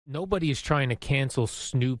Nobody is trying to cancel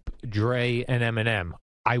Snoop, Dre, and Eminem.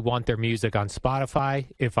 I want their music on Spotify.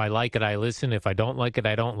 If I like it, I listen. If I don't like it,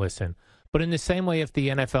 I don't listen. But in the same way, if the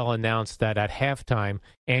NFL announced that at halftime,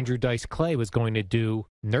 Andrew Dice Clay was going to do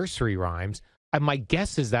nursery rhymes, my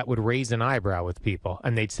guess is that would raise an eyebrow with people.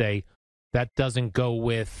 And they'd say, that doesn't go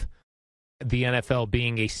with the NFL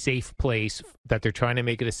being a safe place, that they're trying to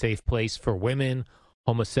make it a safe place for women,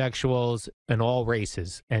 homosexuals, and all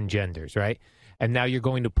races and genders, right? And now you're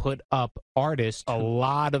going to put up artists, a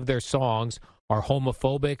lot of their songs are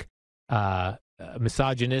homophobic,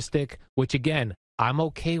 misogynistic, which, again, I'm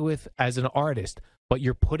okay with as an artist, but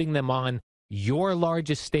you're putting them on your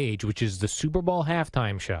largest stage, which is the Super Bowl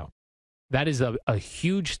halftime show. That is a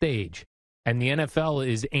huge stage, and the NFL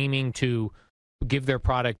is aiming to give their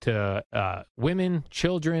product to women,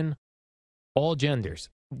 children, all genders.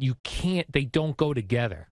 You can't, they don't go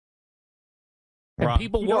together. And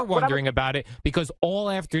people were wondering about it because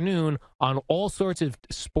all afternoon on all sorts of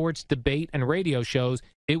sports debate and radio shows,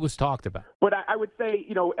 it was talked about. But I would say,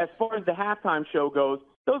 as far as the halftime show goes,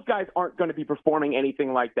 those guys aren't going to be performing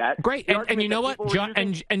anything like that. Great. And you know what? John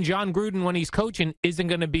Gruden, when he's coaching, isn't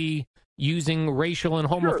going to be using racial and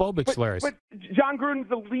homophobic slurs. But John Gruden's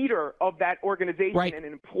the leader of that organization and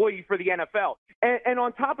an employee for the NFL. And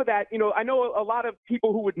on top of that, I know a lot of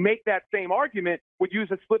people who would make that same argument would use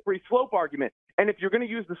a slippery slope argument. And if you're going to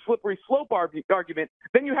use the slippery slope argument,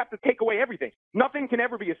 then you have to take away everything. Nothing can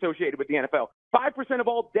ever be associated with the NFL. 5% of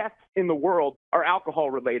all deaths in the world are alcohol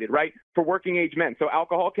related, right, for working age men. So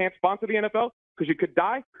alcohol can't sponsor the NFL because you could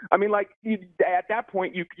die. I mean, at that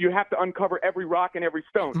point, you have to uncover every rock and every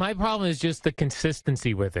stone. My problem is just the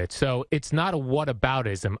consistency with it. So it's not a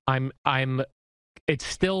whataboutism. It's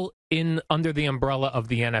still under the umbrella of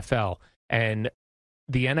the NFL, and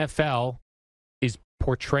the NFL is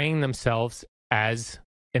portraying themselves as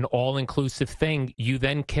an all-inclusive thing. You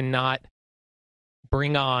then cannot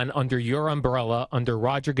bring on under your umbrella, under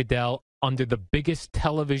Roger Goodell, under the biggest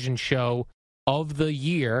television show of the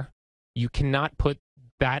year. You cannot put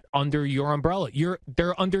that under your umbrella.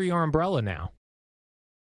 They're under your umbrella now.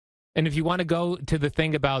 And if you want to go to the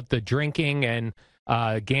thing about the drinking and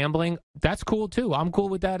gambling, that's cool too. I'm cool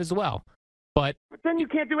with that as well. But then you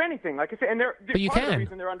can't do anything, like I said. And but you can. The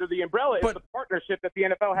reason they're under the umbrella is the partnership that the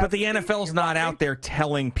NFL has. But the NFL's not out there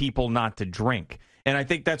telling people not to drink. And I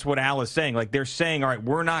think that's what Al is saying. Like, they're saying, all right,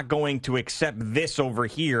 we're not going to accept this over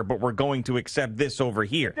here, but we're going to accept this over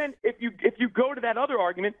here. But then if you go to that other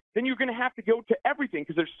argument, then you're going to have to go to everything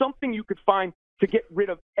because there's something you could find to get rid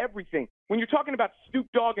of everything. When you're talking about Snoop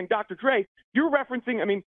Dogg and Dr. Dre, you're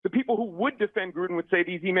referencing, the people who would defend Gruden would say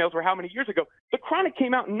these emails were how many years ago? The Chronic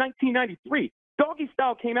came out in 1993. Doggy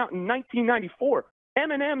Style came out in 1994.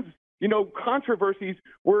 Eminem's, controversies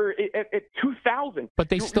were at 2000. But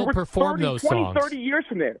they still perform those songs. 30 years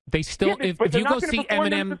from there. They still, if you go see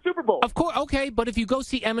Eminem, the Super Bowl. Of course, okay, but if you go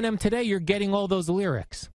see Eminem today, you're getting all those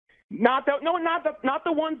lyrics. Not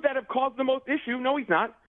the ones that have caused the most issue. No, he's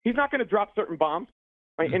not. He's not going to drop certain bombs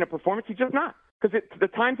in a performance. He's just not, because the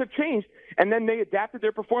times have changed, and then they adapted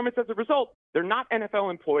their performance as a result. They're not NFL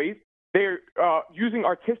employees. They're using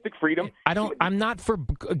artistic freedom. I'm not for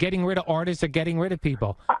getting rid of artists or getting rid of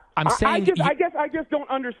people. I'm saying. I just don't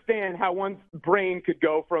understand how one's brain could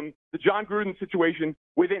go from the John Gruden situation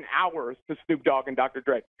within hours to Snoop Dogg and Dr.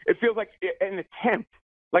 Dre. It feels like an attempt.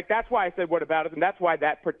 Like, that's why I said what about it, and that's why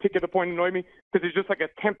that particular point annoyed me, because it's just like an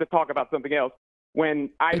attempt to talk about something else when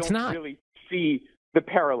I don't really see the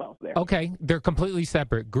parallels there. Okay, they're completely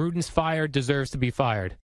separate. Gruden's fired, deserves to be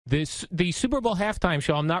fired. The Super Bowl halftime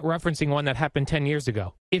show, I'm not referencing one that happened 10 years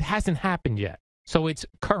ago. It hasn't happened yet, so it's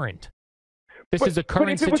current. This is a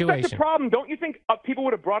current situation. But if it was such a problem, don't you think people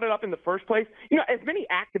would have brought it up in the first place? As many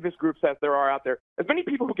activist groups as there are out there, as many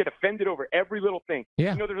people who get offended over every little thing.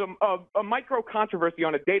 Yeah. There's a micro controversy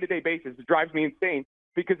on a day-to-day basis that drives me insane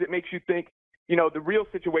because it makes you think, the real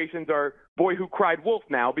situations are boy who cried wolf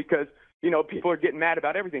now because, people are getting mad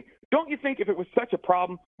about everything. Don't you think if it was such a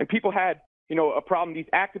problem and people had, a problem, these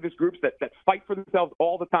activist groups that fight for themselves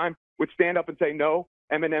all the time would stand up and say, no,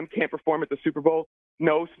 Eminem can't perform at the Super Bowl.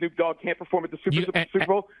 No, Snoop Dogg can't perform at the Super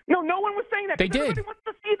Bowl. No one was saying that. They did. Everybody wants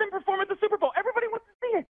to see them perform at the Super Bowl. Everybody wants to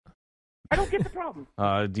see it. I don't get the problem.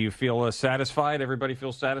 Do you feel satisfied? Everybody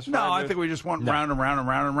feels satisfied? No, I think we just went round and round and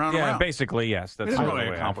round and round and round. Basically, yes. That's we didn't really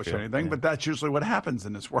the way accomplish anything, but that's usually what happens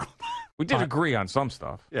in this world. We did agree on some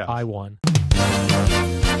stuff. Yeah, I won.